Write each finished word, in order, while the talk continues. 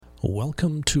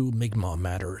Welcome to Mi'kmaq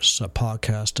Matters, a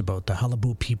podcast about the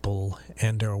Qalipu people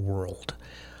and our world.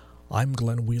 I'm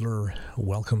Glenn Wheeler.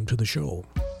 Welcome to the show.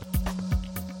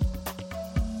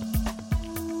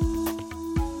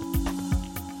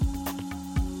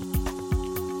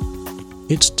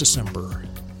 It's December,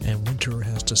 and winter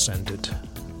has descended.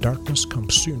 Darkness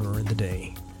comes sooner in the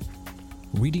day.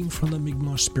 Reading from the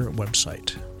Mi'kmaq Spirit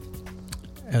website.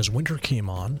 As winter came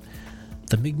on,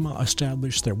 the Mi'kmaq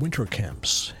established their winter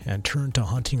camps and turned to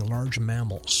hunting large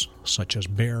mammals such as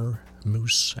bear,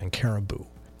 moose, and caribou.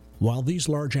 While these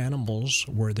large animals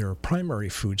were their primary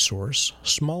food source,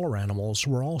 smaller animals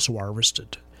were also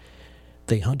harvested.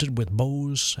 They hunted with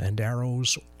bows and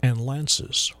arrows and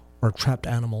lances, or trapped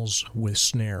animals with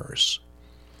snares.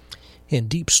 In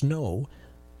deep snow,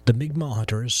 the Mi'kmaq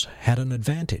hunters had an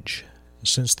advantage,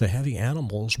 since the heavy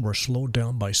animals were slowed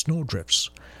down by snowdrifts,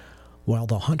 while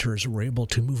the hunters were able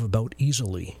to move about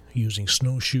easily using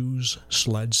snowshoes,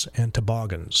 sleds, and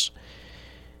toboggans.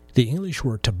 The English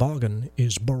word toboggan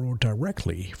is borrowed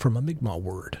directly from a Mi'kmaq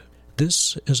word.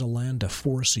 This is a land of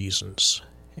 4 seasons,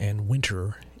 and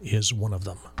winter is one of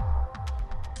them.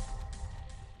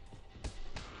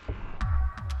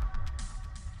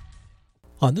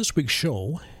 On this week's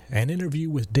show, an interview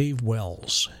with Dave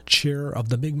Wells, chair of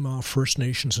the Mi'kmaq First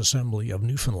Nations Assembly of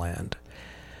Newfoundland.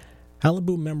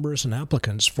 Qalipu members and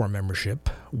applicants for membership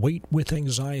wait with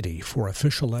anxiety for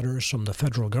official letters from the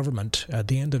federal government at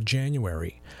the end of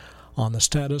January on the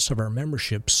status of our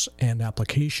memberships and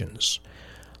applications.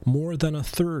 More than a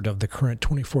third of the current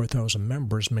 24,000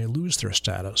 members may lose their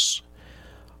status.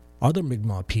 Other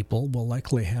Mi'kmaq people will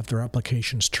likely have their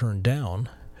applications turned down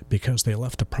because they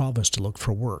left the province to look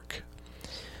for work.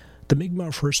 The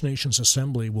Mi'kmaq First Nations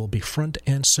Assembly will be front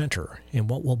and center in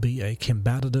what will be a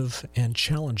combative and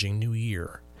challenging new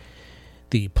year.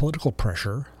 The political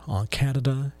pressure on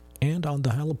Canada and on the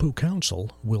Qalipu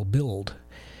Council will build.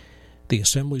 The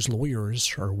Assembly's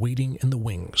lawyers are waiting in the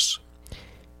wings.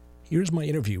 Here's my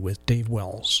interview with Dave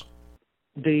Wells.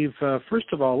 Dave, first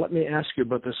of all, let me ask you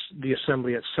about the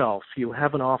Assembly itself. You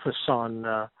have an office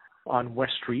on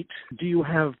West Street. Do you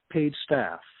have paid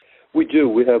staff? We do.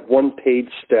 We have one paid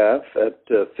staff at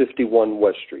 51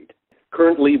 West Street.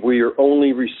 Currently, we are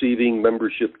only receiving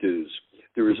membership dues.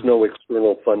 There is no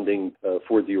external funding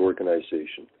for the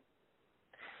organization.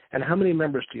 And how many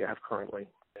members do you have currently?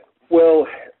 Well,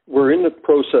 we're in the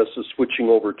process of switching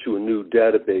over to a new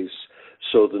database,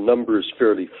 so the number is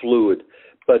fairly fluid.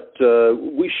 But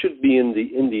we should be in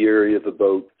the area of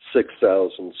about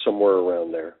 6,000, somewhere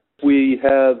around there. We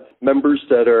have members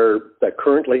that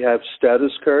currently have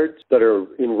status cards that are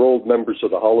enrolled members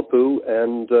of the Qalipu,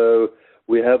 and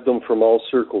we have them from all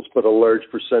circles, but a large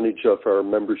percentage of our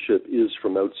membership is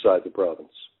from outside the province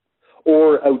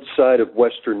or outside of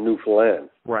Western Newfoundland.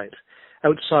 Right.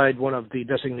 Outside one of the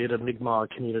designated Mi'kmaq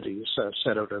communities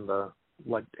set out in the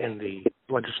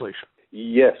legislation.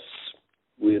 Yes.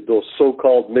 We have those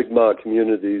so-called Mi'kmaq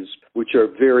communities, which are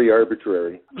very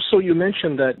arbitrary. So you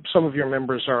mentioned that some of your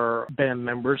members are band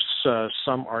members,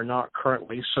 some are not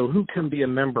currently. So who can be a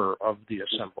member of the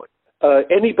Assembly?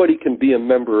 Anybody can be a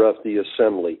member of the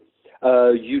Assembly.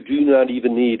 You do not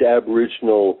even need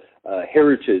Aboriginal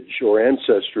heritage or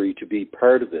ancestry to be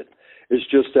part of it. It's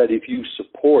just that if you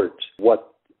support what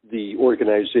the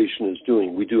organization is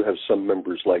doing, we do have some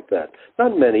members like that.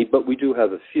 Not many, but we do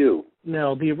have a few.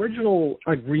 Now, the original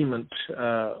agreement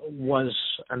was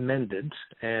amended,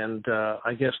 and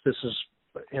I guess this is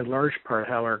in large part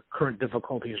how our current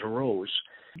difficulties arose,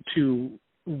 to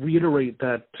reiterate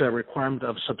that requirement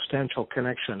of substantial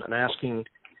connection and asking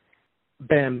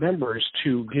band members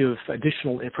to give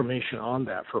additional information on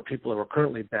that for people who are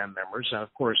currently band members. And,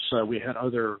 of course, we had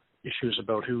other issues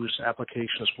about whose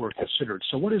applications were considered.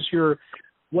 So what is your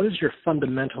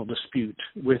fundamental dispute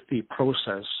with the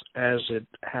process as it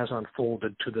has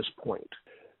unfolded to this point?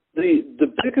 The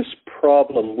biggest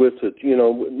problem with it,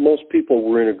 most people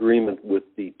were in agreement with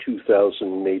the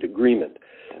 2008 agreement,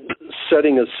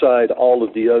 setting aside all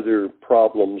of the other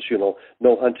problems,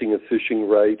 no hunting and fishing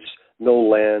rights, no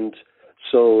land.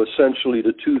 So essentially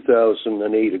the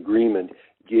 2008 agreement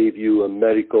gave you a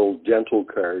medical dental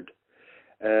card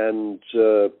and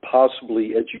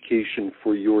possibly education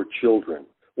for your children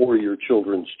or your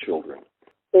children's children.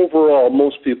 Overall,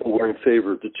 most people were in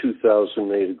favor of the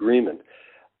 2008 agreement.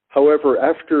 However,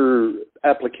 after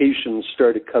applications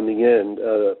started coming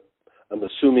in, I'm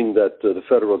assuming that the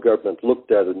federal government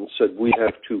looked at it and said, we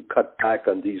have to cut back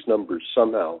on these numbers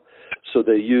somehow. So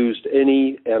they used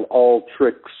any and all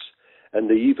tricks And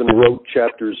they even wrote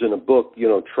chapters in a book,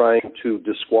 trying to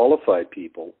disqualify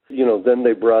people. Then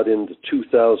they brought in the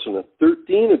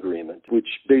 2013 agreement, which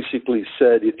basically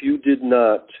said if you did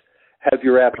not have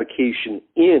your application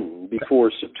in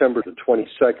before September the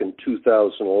 22nd,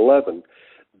 2011,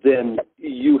 then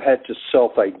you had to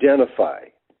self-identify,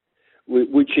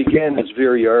 which again is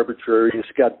very arbitrary. It's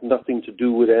got nothing to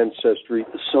do with ancestry.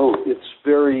 So it's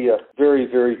very, very,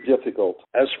 very difficult.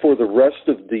 As for the rest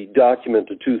of the document,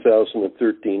 the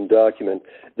 2013 document,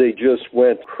 they just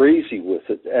went crazy with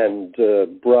it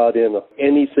and brought in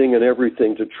anything and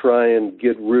everything to try and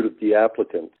get rid of the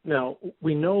applicant. Now,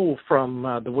 we know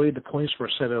from the way the points were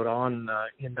set out on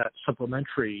in that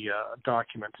supplementary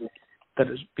document that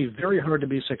it would be very hard to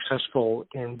be successful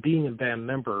in being a band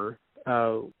member.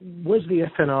 Was the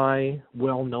FNI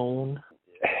well known?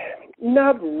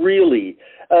 Not really.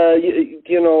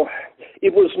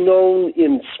 It was known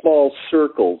in small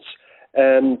circles,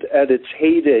 and at its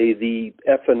heyday, the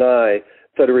FNI,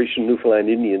 Federation of Newfoundland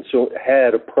Indians,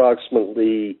 had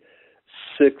approximately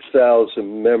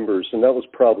 6,000 members, and that was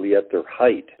probably at their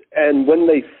height. And when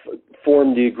they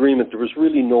formed the agreement, there was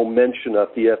really no mention of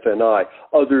the FNI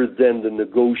other than the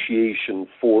negotiation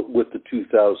with the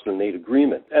 2008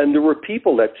 agreement. And there were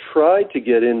people that tried to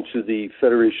get into the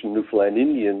Federation of Newfoundland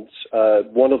Indians.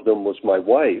 One of them was my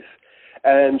wife.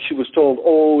 And she was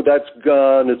told, that's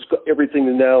gone.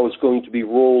 Everything now is going to be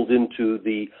rolled into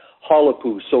the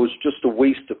Halapu, so it's just a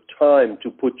waste of time to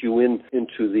put you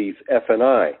into the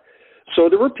FNI. So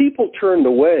there were people turned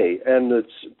away,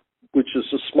 which is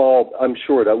a small, I'm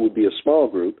sure that would be a small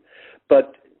group.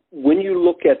 But when you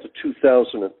look at the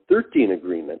 2013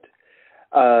 agreement,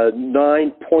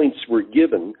 9 points were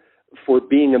given for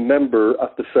being a member of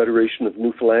the Federation of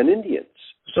Newfoundland Indians.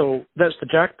 So that's the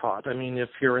jackpot. I mean, if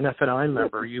you're an FNI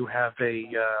member, you have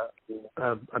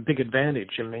a big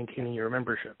advantage in maintaining your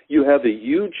membership. You have a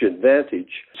huge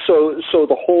advantage. So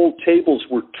the whole tables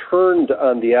were turned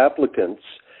on the applicants,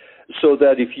 so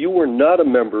that if you were not a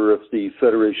member of the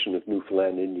Federation of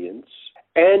Newfoundland Indians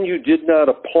and you did not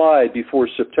apply before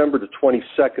September the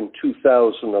 22nd,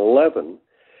 2011,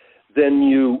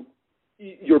 then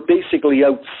you're basically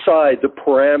outside the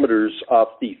parameters of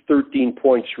the 13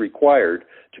 points required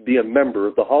to be a member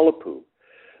of the Halapu.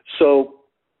 So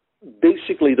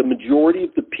basically the majority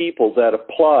of the people that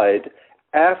applied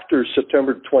after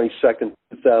September 22nd,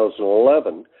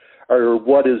 2011 are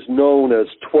what is known as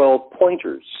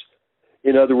 12-pointers.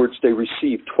 In other words, they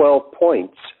receive 12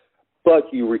 points, but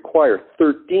you require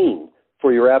 13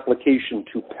 for your application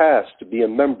to pass to be a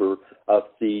member of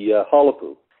the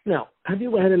Halapu. Now, have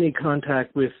you had any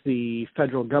contact with the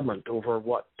federal government over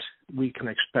what we can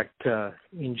expect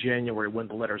in January when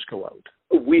the letters go out?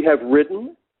 We have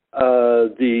written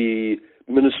the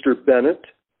Minister Bennett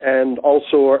and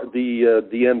also the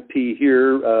MP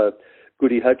here,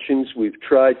 Goody Hutchings. We've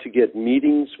tried to get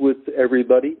meetings with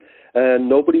everybody, and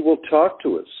nobody will talk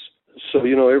to us. So,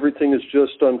 everything is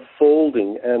just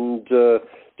unfolding. And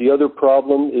the other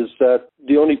problem is that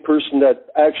the only person that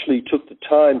actually took the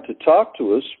time to talk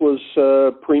to us was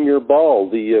Premier Ball,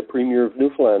 the Premier of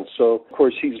Newfoundland. So, of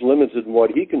course, he's limited in what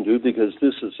he can do because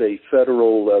this is a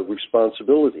federal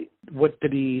responsibility. What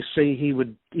did he say he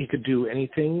could do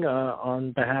anything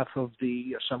on behalf of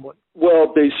the Assembly?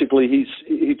 Well, basically,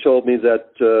 he told me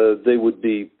that they would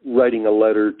be writing a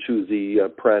letter to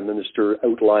the Prime Minister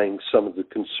outlining some of the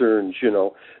concerns,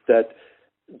 that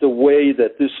the way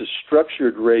that this is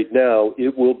structured right now,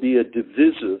 it will be a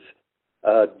divisive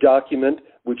document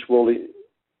which will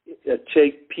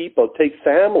take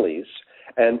families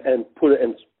and put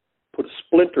a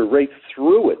splinter right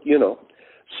through it,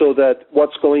 so that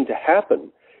what's going to happen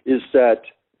is that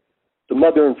the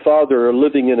mother and father are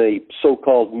living in a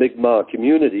so-called Mi'kmaq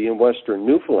community in Western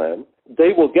Newfoundland.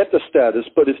 They will get the status,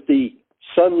 but if the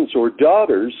sons or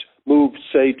daughters move,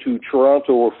 say, to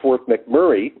Toronto or Fort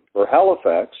McMurray or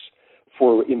Halifax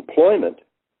for employment,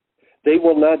 they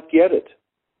will not get it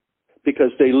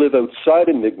because they live outside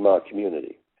a Mi'kmaq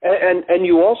community. And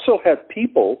you also have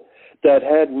people that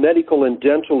had medical and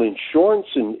dental insurance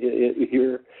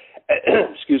here,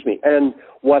 excuse me, and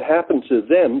what happened to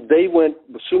them, they went,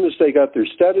 as soon as they got their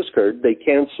status card, they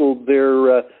canceled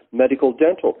their medical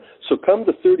dental. So come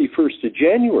the 31st of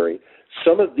January,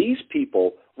 some of these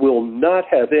people will not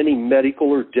have any medical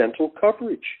or dental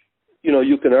coverage.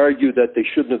 You can argue that they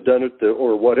shouldn't have done it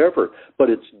or whatever, but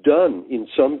it's done in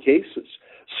some cases.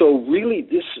 So really,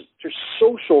 there's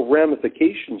social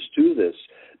ramifications to this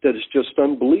that is just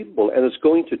unbelievable, and it's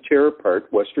going to tear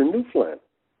apart Western Newfoundland,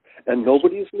 and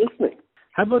nobody is listening.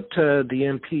 How about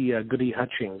the MP, Goody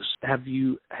Hutchings? Has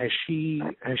she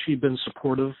been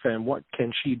supportive, and what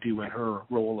can she do in her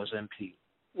role as MP?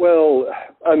 Well,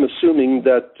 I'm assuming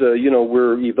that,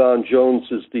 where Yvonne Jones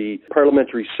is the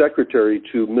parliamentary secretary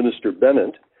to Minister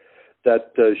Bennett,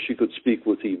 that she could speak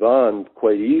with Yvonne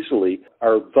quite easily.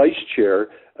 Our vice chair,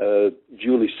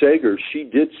 Julie Sager, she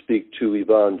did speak to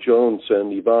Yvonne Jones,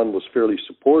 and Yvonne was fairly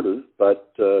supportive,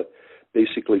 but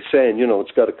basically saying,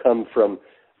 it's got to come from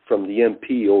the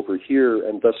MP over here,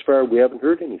 and thus far we haven't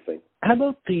heard anything. How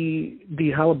about the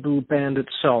Qalipu Band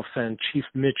itself and Chief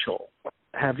Mitchell?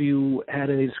 Have you had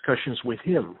any discussions with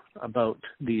him about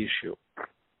the issue?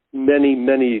 Many,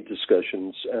 many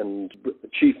discussions, and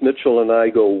Chief Mitchell and I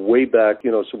go way back,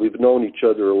 so we've known each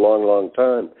other a long, long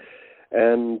time.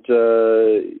 And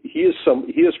he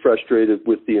is frustrated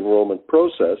with the enrollment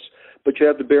process, but you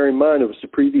have to bear in mind it was the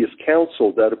previous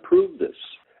council that approved this,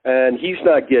 and he's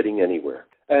not getting anywhere.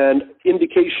 And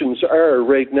indications are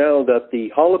right now that the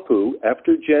Qalipu,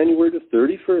 after January the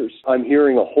 31st, I'm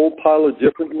hearing a whole pile of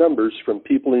different numbers from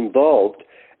people involved,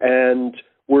 and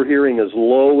we're hearing as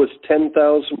low as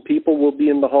 10,000 people will be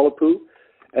in the Qalipu.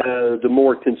 The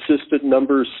more consistent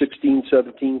number is 16,000,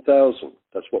 17,000.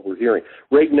 That's what we're hearing.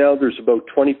 Right now, there's about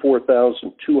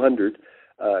 24,200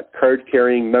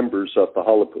 card-carrying members of the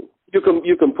Qalipu.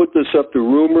 You can put this up to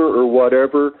rumor or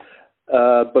whatever,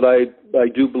 but I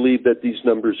do believe that these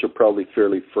numbers are probably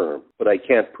fairly firm, but I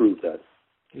can't prove that.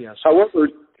 Yes. However,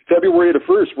 February the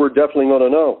 1st, we're definitely going to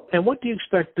know. And what do you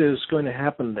expect is going to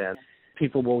happen then?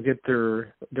 People will get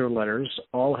their letters,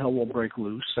 all hell will break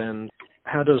loose, and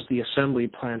how does the Assembly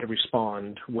plan to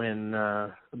respond when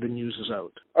the news is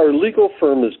out? Our legal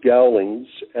firm is Gowlings,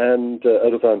 and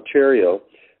out of Ontario,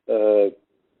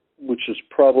 which is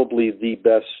probably the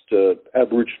best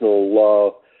Aboriginal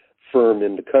law firm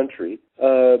in the country.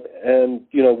 And,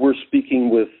 we're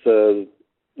speaking with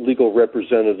legal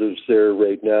representatives there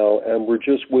right now, and we're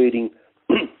just waiting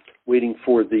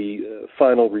for the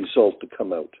final result to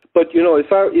come out. But,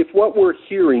 if what we're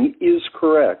hearing is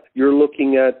correct, you're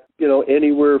looking at,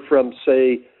 anywhere from,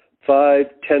 say,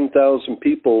 5,000-10,000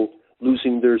 people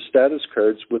losing their status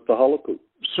cards with the Qalipu.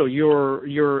 So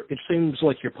it seems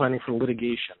like you're planning for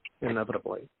litigation,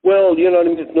 inevitably. Well,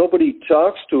 if nobody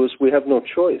talks to us, we have no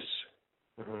choice.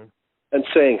 Mm-hmm. And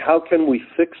saying, how can we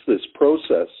fix this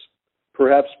process?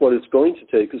 Perhaps what it's going to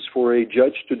take is for a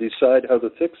judge to decide how to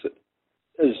fix it.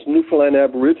 As Newfoundland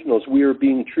Aboriginals, we are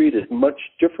being treated much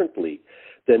differently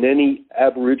than any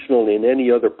Aboriginal in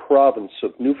any other province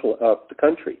of the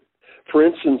country. For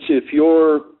instance, if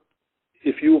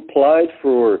you applied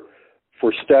for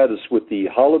status with the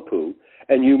Qalipu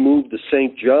and you moved to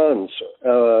St. John's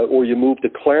or you moved to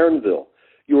Clarenville,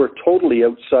 you are totally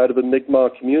outside of the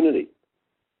Mi'kmaq community.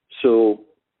 So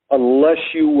unless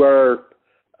you were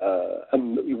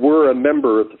a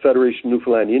member of the Federation of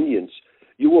Newfoundland Indians,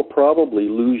 you will probably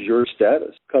lose your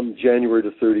status come January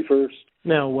the 31st.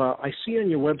 Now, I see on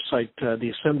your website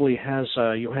the Assembly has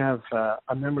you have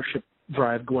a membership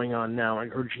drive going on now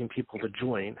and urging people to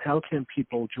join. How can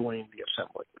people join the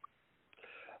Assembly?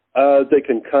 They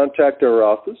can contact our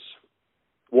office.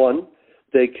 One,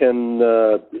 they can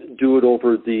do it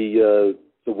over the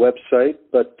website,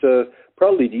 but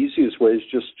probably the easiest way is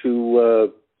just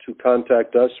to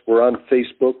contact us. We're on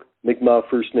Facebook, Mi'kmaq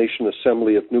First Nation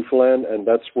Assembly of Newfoundland, and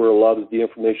that's where a lot of the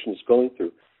information is going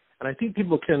through. And I think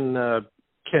people can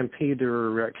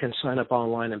sign up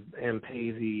online and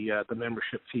pay the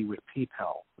membership fee with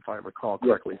PayPal, if I recall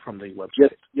correctly, from the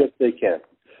website. Yes, they can.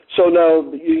 So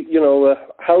now,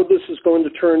 how this is going to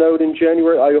turn out in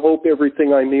January, I hope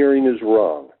everything I'm hearing is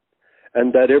wrong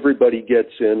and that everybody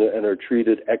gets in and are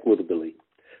treated equitably.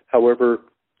 However,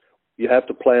 you have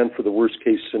to plan for the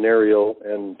worst-case scenario,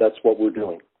 and that's what we're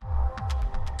doing.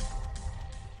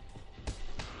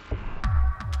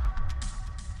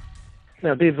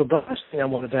 Now, David, the last thing I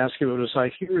wanted to ask you about is I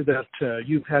hear that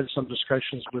you've had some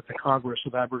discussions with the Congress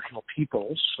of Aboriginal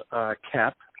Peoples,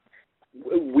 CAP.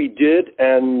 We did,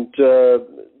 and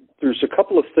there's a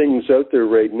couple of things out there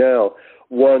right now.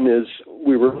 One is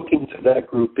we were looking to that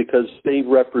group because they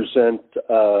represent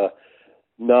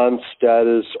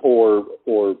non-status or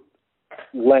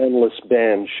landless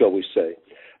bands, shall we say.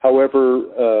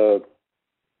 However,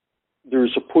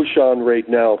 there's a push on right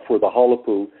now for the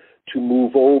Qalipu to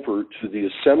move over to the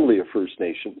Assembly of First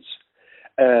Nations,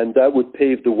 and that would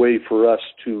pave the way for us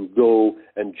to go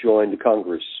and join the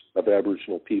Congress of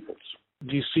Aboriginal Peoples.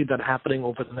 Do you see that happening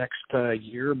over the next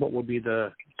year? What would be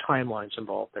the timelines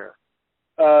involved there?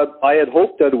 I had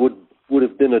hoped that it would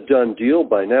have been a done deal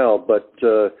by now, but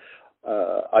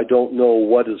I don't know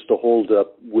what is the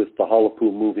holdup with the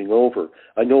Halapu moving over.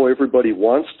 I know everybody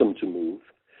wants them to move,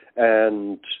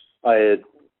 and I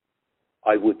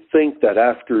would think that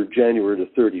after January the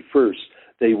 31st,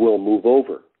 they will move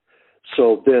over.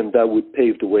 So then that would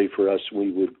pave the way for us.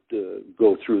 We would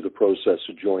go through the process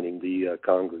of joining the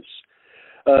Congress.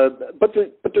 But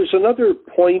there's another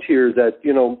point here that,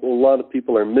 a lot of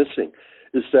people are missing,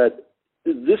 is that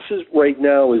this is right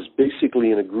now is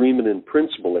basically an agreement in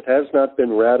principle. It has not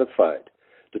been ratified,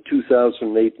 the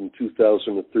 2008 and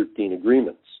 2013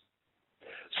 agreements.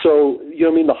 So,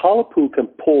 the Halapu can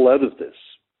pull out of this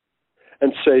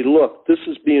and say, look, this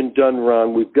is being done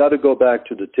wrong. We've got to go back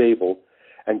to the table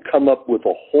and come up with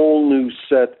a whole new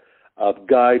set of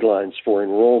guidelines for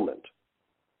enrollment.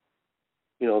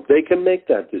 They can make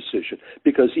that decision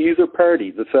because either party,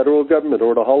 the federal government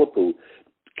or the Halapu,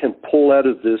 can pull out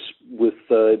of this with,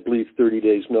 I believe, 30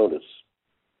 days' notice.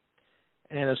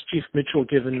 And has Chief Mitchell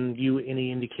given you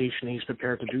any indication he's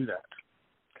prepared to do that?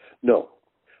 No.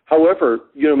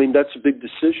 However, that's a big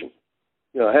decision.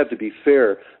 I have to be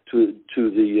fair to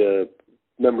the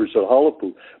members of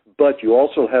Halapu, but you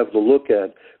also have to look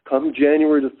at, come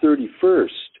January the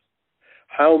 31st,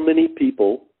 how many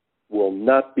people will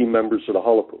not be members of the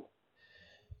Halapu.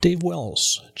 Dave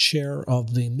Wells, chair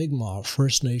of the Mi'kmaq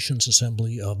First Nations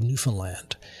Assembly of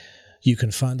Newfoundland. You can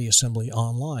find the assembly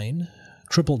online,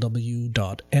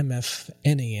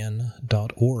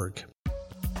 www.mfnan.org.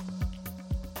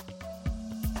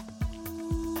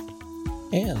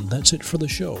 And that's it for the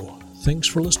show. Thanks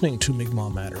for listening to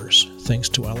Mi'kmaq Matters. Thanks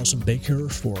to Allison Baker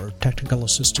for technical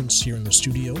assistance here in the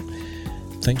studio.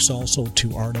 Thanks also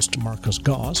to artist Marcus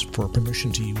Goss for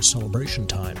permission to use Celebration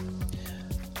Time.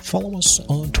 Follow us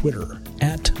on Twitter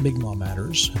at Mi'kmaq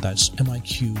Matters. That's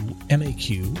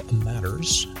MIQ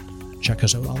Matters. Check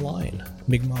us out online,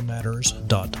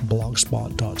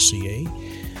 mi'kmaqmatters.blogspot.ca.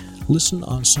 Listen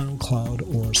on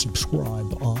SoundCloud or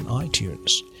subscribe on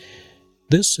iTunes.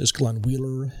 This is Glenn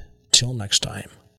Wheeler. Till next time.